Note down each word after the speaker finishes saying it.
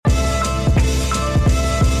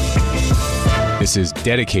This is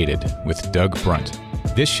Dedicated with Doug Brunt.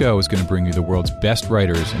 This show is going to bring you the world's best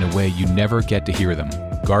writers in a way you never get to hear them.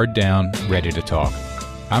 Guard down, ready to talk.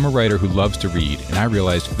 I'm a writer who loves to read, and I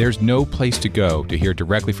realized there's no place to go to hear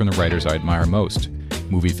directly from the writers I admire most.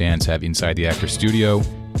 Movie fans have Inside the Actor's Studio.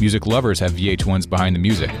 Music lovers have VH1's Behind the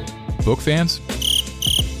Music. Book fans?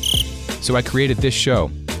 So I created this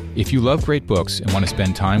show. If you love great books and want to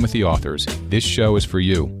spend time with the authors, this show is for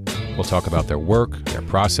you. We'll talk about their work, their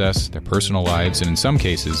process, their personal lives, and in some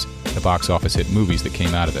cases, the box office hit movies that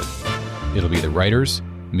came out of it. It'll be the writers,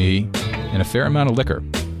 me, and a fair amount of liquor.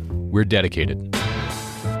 We're dedicated.